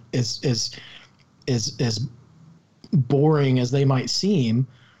America is as boring as they might seem,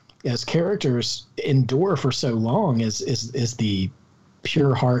 as characters endure for so long is the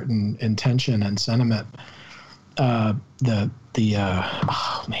pure heart and intention and sentiment. Oh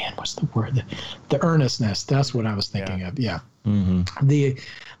man, what's the word? The earnestness. That's what I was thinking of. Yeah. Mm-hmm. The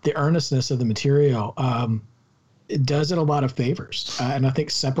earnestness of the material, it does it a lot of favors, and I think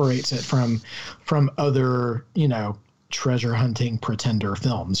separates it from other, treasure hunting pretender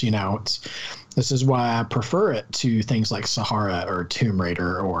films. This is why I prefer it to things like Sahara or Tomb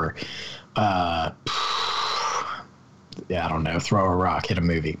Raider or, I don't know, throw a rock, hit a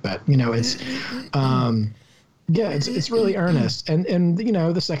movie. But, it's, it's really earnest. And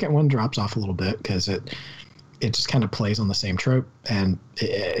the second one drops off a little bit because it just kind of plays on the same trope, and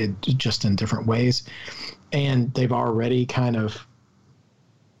it just in different ways. And they've already kind of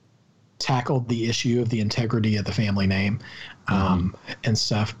tackled the issue of the integrity of the family name and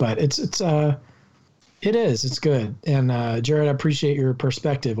stuff, but it's good. And Jared, I appreciate your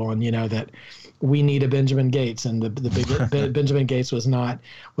perspective on that we need a Benjamin Gates, and the big Benjamin Gates was not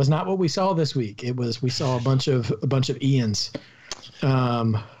what we saw this week. We saw a bunch of Ians,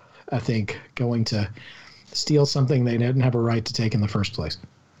 I think, going to steal something they didn't have a right to take in the first place.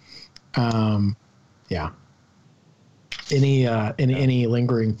 Yeah. Any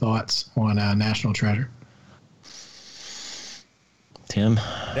lingering thoughts on National Treasure? Tim?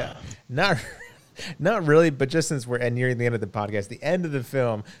 Yeah, not really, but just since we're nearing the end of the podcast, the end of the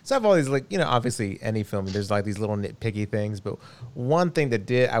film. So I have all these, like, obviously any film, there's like these little nitpicky things, but one thing that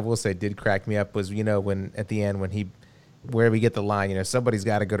did crack me up was, when at the end, where we get the line, somebody's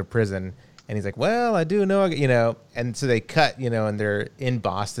got to go to prison. And he's like, well, I do know, and so they cut, and they're in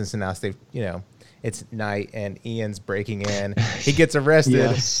Boston. So now they've, it's night and Ian's breaking in. He gets arrested,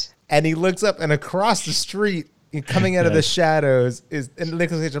 yes. And he looks up, and across the street, coming out of the shadows, is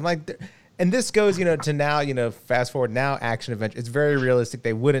Nicolas Cage. I'm like, and this goes, to now, fast forward now, action adventure. It's very realistic.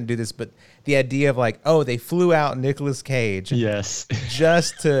 They wouldn't do this, but the idea of like, oh, they flew out Nicolas Cage, yes,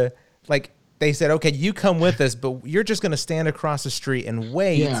 just to like. They said, okay, you come with us, but you're just going to stand across the street and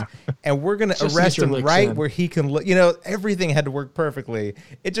wait, and we're going to arrest him right where he can look. Everything had to work perfectly.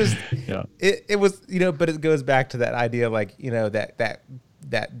 It just, it was, but it goes back to that idea, like,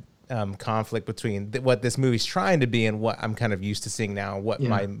 that conflict between what this movie's trying to be and what I'm kind of used to seeing now, what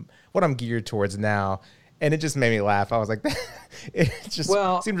I'm geared towards now. And it just made me laugh. I was like, it just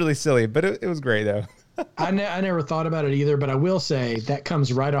seemed really silly, but it was great though. I never thought about it either, but I will say that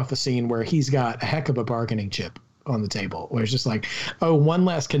comes right off the scene where he's got a heck of a bargaining chip on the table, where it's just like, oh, one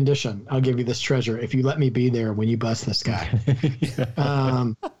last condition, I'll give you this treasure if you let me be there when you bust this guy.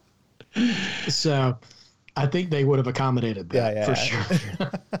 So I think they would have accommodated that for sure.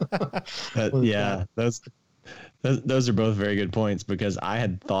 Those are both very good points, because I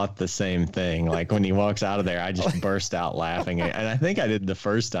had thought the same thing. Like when he walks out of there, I just burst out laughing. And I think I did the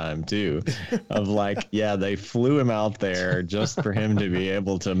first time too, of like, they flew him out there just for him to be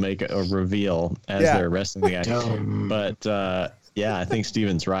able to make a reveal as they're arresting the guy. But I think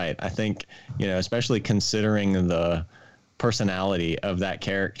Steven's right. I think, especially considering the personality of that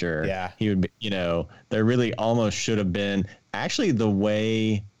character, he would be, there really almost should have been actually the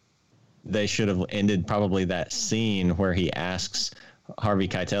way they should have ended probably that scene where he asks Harvey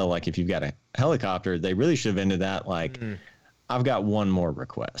Keitel, like, if you've got a helicopter, they really should have ended that like, I've got one more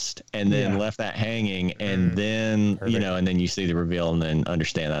request, and then left that hanging, and then Perfect. and then you see the reveal, and then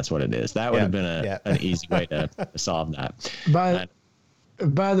understand that's what it is. That would have been an easy way to solve that.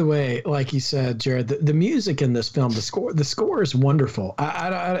 By the way, like you said, Jared, the music in this film, the score is wonderful.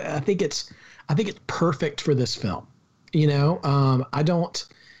 I think it's perfect for this film. I don't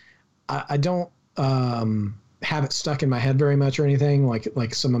have it stuck in my head very much or anything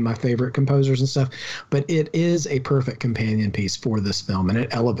like some of my favorite composers and stuff, but it is a perfect companion piece for this film, and it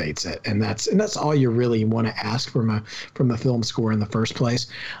elevates it, and that's all you really want to ask from a film score in the first place.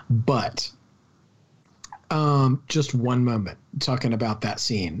 But just one moment talking about that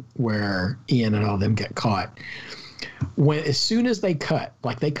scene where Ian and all them get caught. As soon as they cut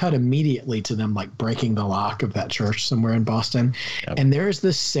immediately to them like breaking the lock of that church somewhere in Boston, and there's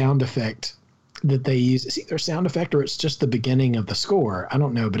this sound effect that they use. It's either sound effect or it's just the beginning of the score. I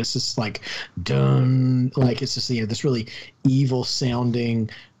don't know, but it's just like dun, like it's just this really evil sounding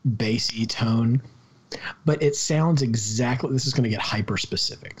bassy tone. But it sounds exactly, this is going to get hyper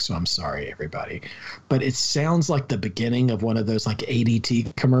specific, so I'm sorry, everybody. But it sounds like the beginning of one of those like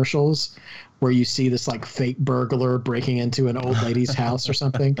ADT commercials where you see this like fake burglar breaking into an old lady's house or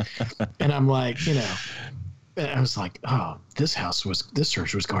something. And I'm like, I was like, oh, this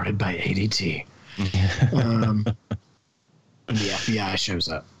church was guarded by ADT. And the FBI shows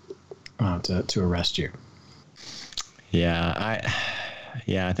up to arrest you.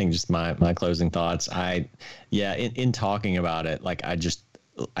 I think just my closing thoughts. In talking about it, like I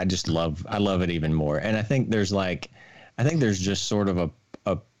love it even more. And I think there's just sort of a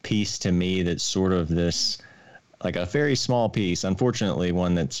piece to me that's sort of this, like a very small piece, unfortunately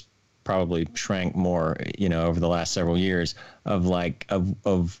one that's probably shrank more, over the last several years,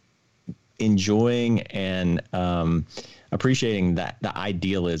 of enjoying and appreciating the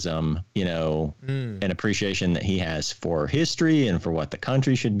idealism, and appreciation that he has for history and for what the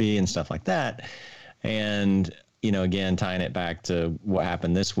country should be and stuff like that. And, again, tying it back to what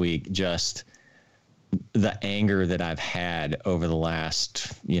happened this week, just the anger that I've had over the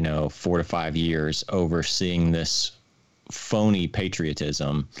last, 4 to 5 years over seeing this phony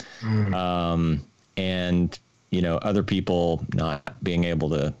patriotism, and, other people not being able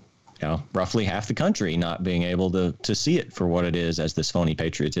to, roughly half the country not being able to see it for what it is as this phony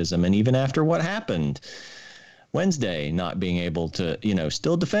patriotism. And even after what happened Wednesday, not being able to,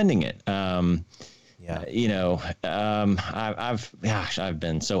 still defending it. I've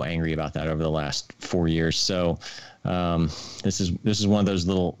been so angry about that over the last 4 years. So this is one of those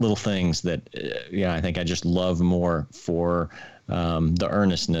little things that, I think I just love more for the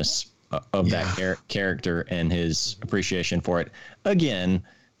earnestness of that character and his appreciation for it. Again,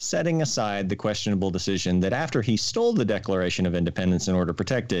 setting aside the questionable decision that after he stole the Declaration of Independence in order to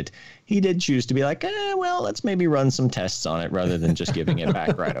protect it, he did choose to be like, let's maybe run some tests on it rather than just giving it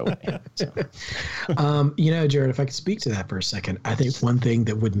back right away. So. Jared, if I could speak to that for a second, I think one thing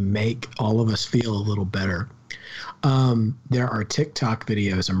that would make all of us feel a little better, there are TikTok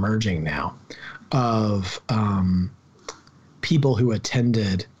videos emerging now of people who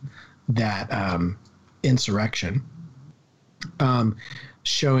attended that insurrection,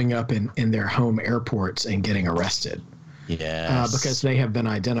 showing up in their home airports and getting arrested. Yes. Because they have been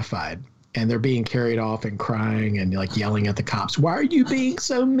identified and they're being carried off and crying and like yelling at the cops. Why are you being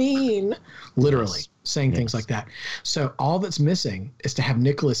so mean? Literally saying things like that. So all that's missing is to have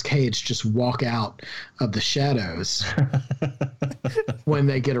Nicolas Cage just walk out of the shadows when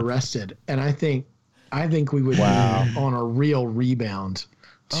they get arrested. And I think we would be on a real rebound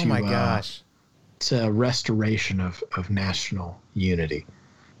to, oh my gosh. To restoration of national unity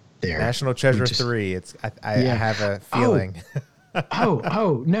there. National Treasure 3. I have a feeling.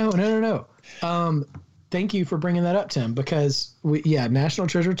 No. Thank you for bringing that up, Tim, because National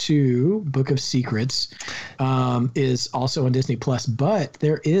Treasure 2, Book of Secrets, is also on Disney Plus, but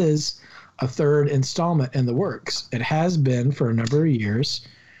there is a third installment in the works. It has been for a number of years,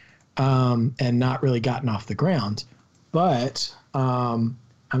 and not really gotten off the ground, but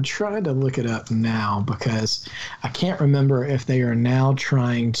I'm trying to look it up now because I can't remember if they are now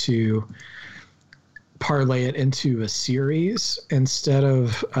trying to parlay it into a series instead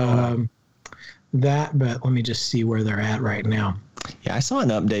of that. But let me just see where they're at right now. Yeah, I saw an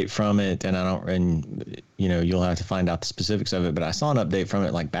update from it, and you'll have to find out the specifics of it. But I saw an update from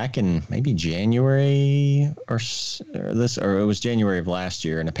it like back in maybe January or it was January of last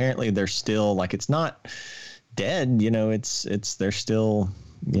year, and apparently they're still like it's not dead. They're still.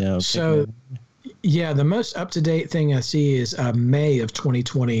 So, the most up-to-date thing I see is May of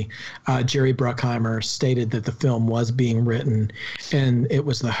 2020. Jerry Bruckheimer stated that the film was being written, and it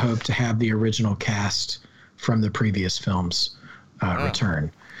was the hope to have the original cast from the previous films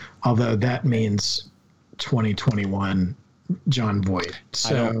return, although that means 2021 John Voight.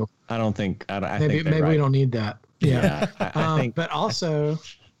 So I don't think maybe right. we don't need that. Yeah, I think. But also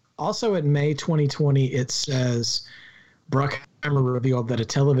in May 2020, it says Bruckheimer revealed that a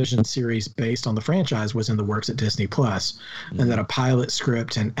television series based on the franchise was in the works at Disney Plus, and that a pilot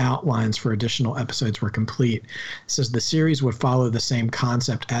script and outlines for additional episodes were complete. It says the series would follow the same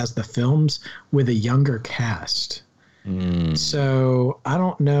concept as the films with a younger cast. So I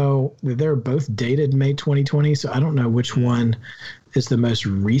don't know. They're both dated May 2020, so I don't know which one is the most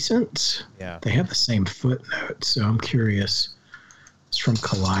recent. Yeah. They have the same footnote, so I'm curious. It's from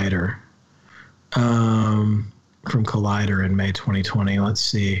Collider. From Collider in May 2020. Let's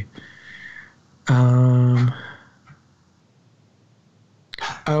see.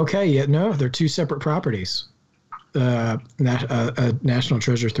 Okay, yeah, no, they're two separate properties. National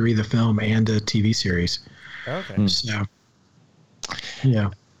Treasure 3, the film, and a TV series. Okay. So, yeah.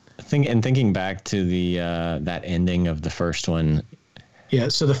 Thinking back to the that ending of the first one. Yeah,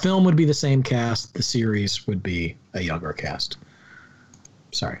 so the film would be the same cast. The series would be a younger cast.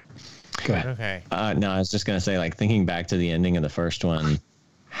 Sorry. Go ahead. Okay. No, I was just gonna say, like, thinking back to the ending of the first one,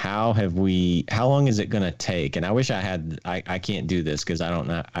 how long is it gonna take? And I wish I can't do this because I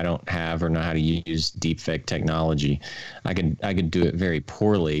don't have or know how to use deepfake technology. I could do it very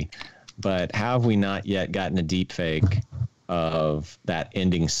poorly, but how have we not yet gotten a deepfake of that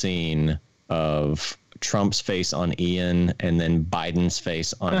ending scene of Trump's face on Ian and then Biden's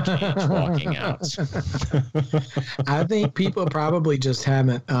face on Cage walking out? I think people probably just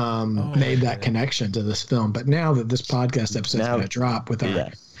haven't made that connection to this film. But now that this podcast episode is going to drop with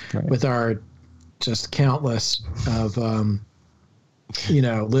our just countless of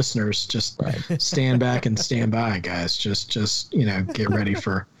listeners, just stand back and stand by, guys. Just get ready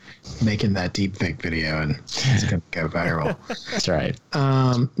for making that deep fake video, and it's gonna go viral. That's right.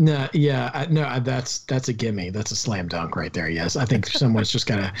 That's a gimme. That's a slam dunk right there. Yes, I think someone's just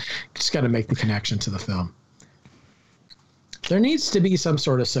gotta make the connection to the film. There needs to be some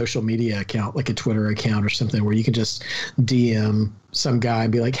sort of social media account, like a Twitter account or something, where you can just DM some guy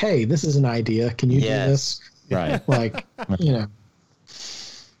and be like, "Hey, this is an idea. Can you do this?" Right. Like,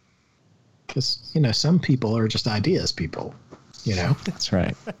 because some people are just ideas people. That's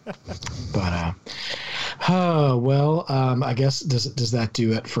right. But I guess does that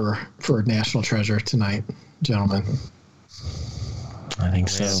do it for National Treasure tonight, gentlemen? I think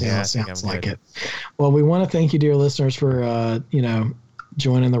so. Sounds like it. Well, we want to thank you, dear listeners, for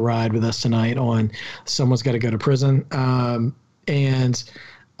joining the ride with us tonight on Someone's Got to Go to Prison. And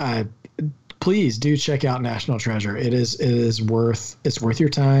please do check out National Treasure. It is worth your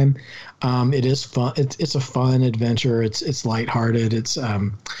time. It is fun. It's a fun adventure. It's lighthearted. It's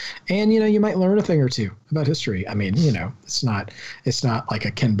and you might learn a thing or two about history. I mean, it's not like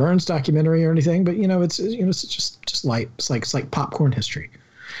a Ken Burns documentary or anything, but it's just light. It's like popcorn history.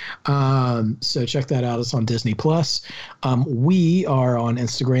 So check that out. It's on Disney Plus. We are on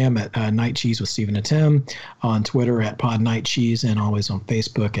Instagram at Night Cheese with Stephen and Tim, on Twitter at Pod Night Cheese, and always on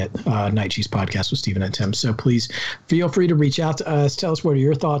Facebook at Night Cheese Podcast with Stephen and Tim. So please feel free to reach out to us. Tell us what are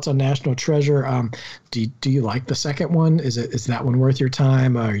your thoughts on National Treasure. Do you like the second one? Is that one worth your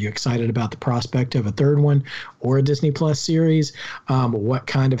time? Are you excited about the prospect of a third one or a Disney Plus series? What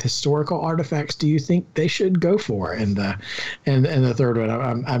kind of historical artifacts do you think they should go for in the third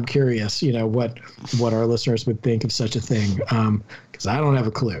one? I'm curious, what our listeners would think of such a thing, because I don't have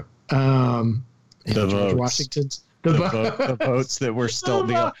a clue. George Washington's the votes that were still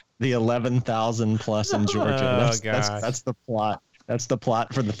the 11,000 plus in Georgia. That's the plot. That's the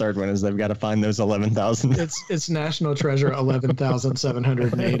plot for the third one, is they've got to find those 11,000. It's National Treasure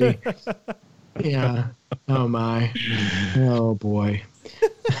 11,780. Yeah. Oh my. Oh boy.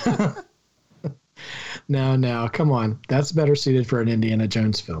 No, come on. That's better suited for an Indiana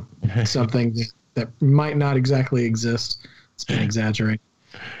Jones film. Something that might not exactly exist. It's been exaggerated.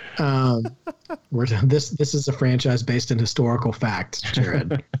 This is a franchise based in historical fact,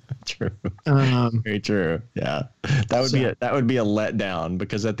 Jared. True. Very true. Yeah, that would be a letdown,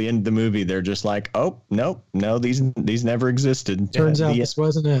 because at the end of the movie they're just like, oh no, these never existed. Turns out this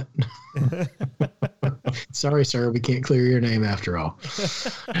wasn't it. Sorry, sir, we can't clear your name after all.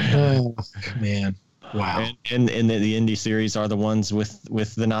 Oh man. Wow. And the indie series are the ones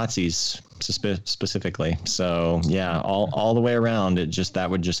with the Nazis specifically. So yeah, all the way around, that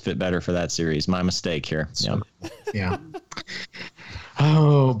would just fit better for that series. My mistake here. Yeah.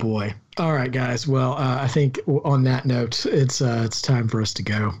 Oh boy. All right, guys. Well, I think on that note, it's time for us to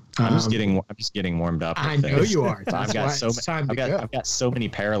go. I'm just getting warmed up. I know you are. I've got so many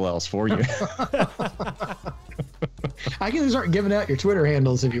parallels for you. I can start giving out your Twitter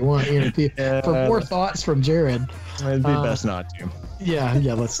handles if you want. For more thoughts from Jared. It'd be best not to. Yeah.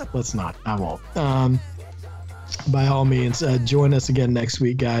 Let's not. I won't. By all means, join us again next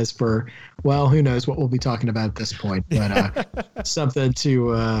week, guys, for, well, who knows what we'll be talking about at this point, but something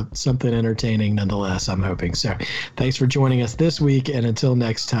entertaining nonetheless, I'm hoping. So thanks for joining us this week, and until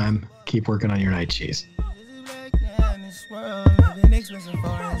next time, keep working on your night cheese.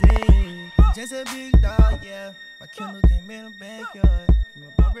 Just a big dog, yeah. My Kindle came in a backyard. From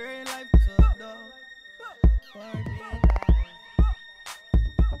a barbarian life to a dog.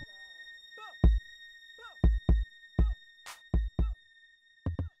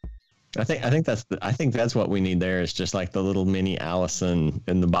 I think that's what we need there is just like the little mini Allison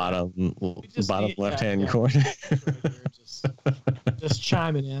in the bottom left hand corner. just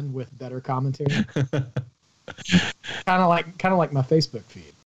chiming in with better commentary. Kind of like my Facebook feed.